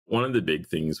One of the big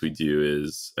things we do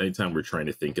is anytime we're trying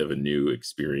to think of a new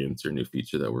experience or new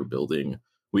feature that we're building,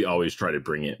 we always try to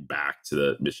bring it back to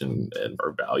the mission and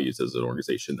our values as an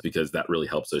organization, because that really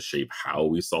helps us shape how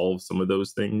we solve some of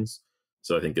those things.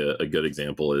 So I think a good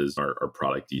example is our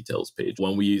product details page.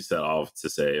 When we set off to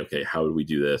say, okay, how do we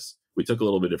do this? We took a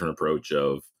little bit different approach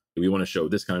of we want to show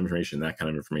this kind of information, that kind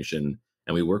of information.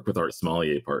 And we work with our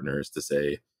sommelier partners to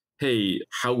say, hey,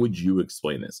 how would you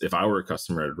explain this? If I were a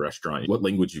customer at a restaurant, what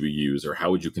language would you use, or how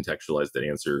would you contextualize that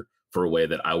answer for a way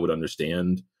that I would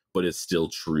understand, but is still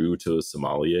true to a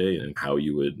sommelier and how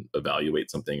you would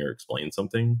evaluate something or explain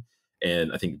something?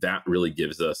 And I think that really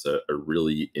gives us a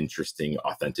really interesting,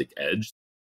 authentic edge.